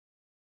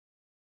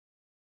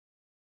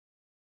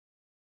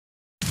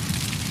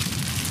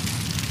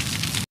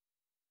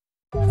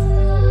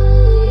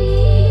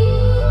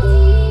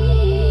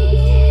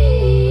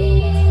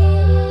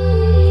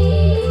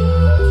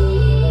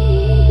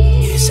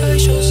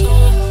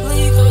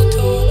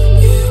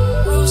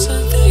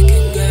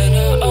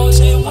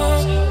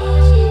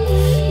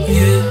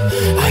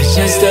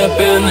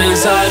stepping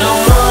inside of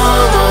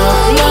Mama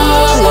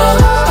Lala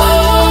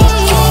Ahh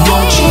気持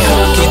ち吐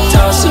き出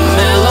すメ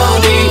ロ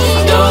ディ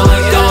ー誰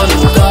か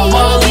の代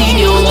わり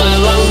に俺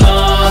ら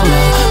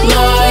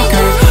Like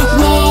a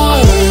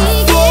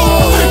waterfall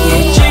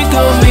時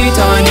間み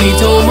たいに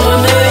止ま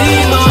んね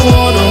ー今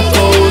を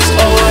残す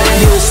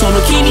その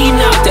気に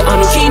なってあ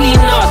の木に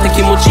なって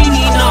気持ち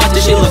になっ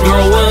て知る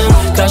Growing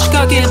歌詞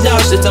書き出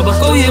してタバ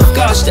コふ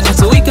かして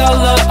暑いか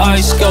らア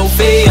イスコー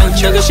ヒ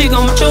ー流し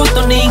込むちょっ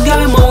と苦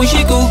いも美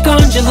味しく感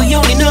じるよ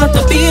うになっ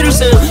たビール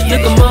線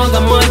仲間が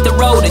巻いた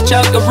ローでチ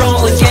ャッカロ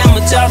ールゲーム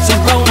立つ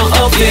ローの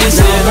オフィ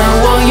ス Never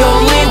one you're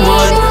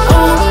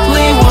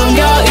only one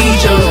がいい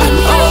じゃん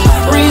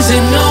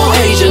Reason no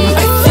Asian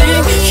I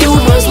think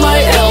humans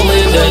like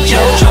Ellen the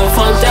JoJo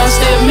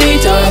fantastic み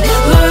たい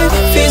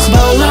Life is バ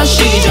ラ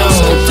しいじゃん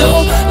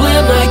戻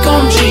れないこ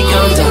の時間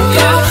だ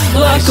か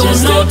らこの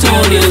通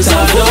り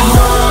inside of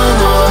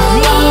Mama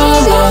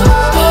Lala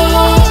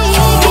Ahh 気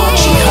持ち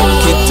吐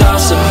き出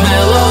すメ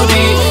ロデ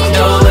ィー誰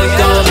か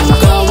の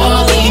代わ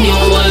りに俺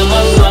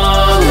ら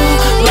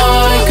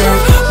Like a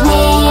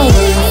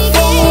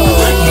waterfall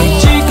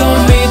時間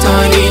みた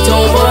いに止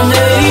まんね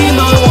ー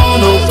今を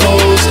残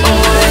す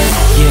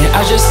Yeah, I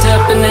just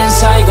stepped in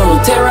最後の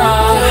テラ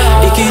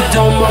ー息止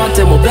まっ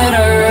ても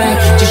better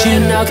自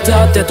信なく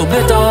たって飛べ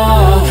た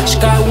視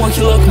界を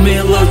広く見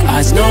Look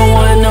eyes no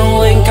one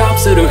no link up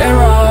するエ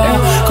ラー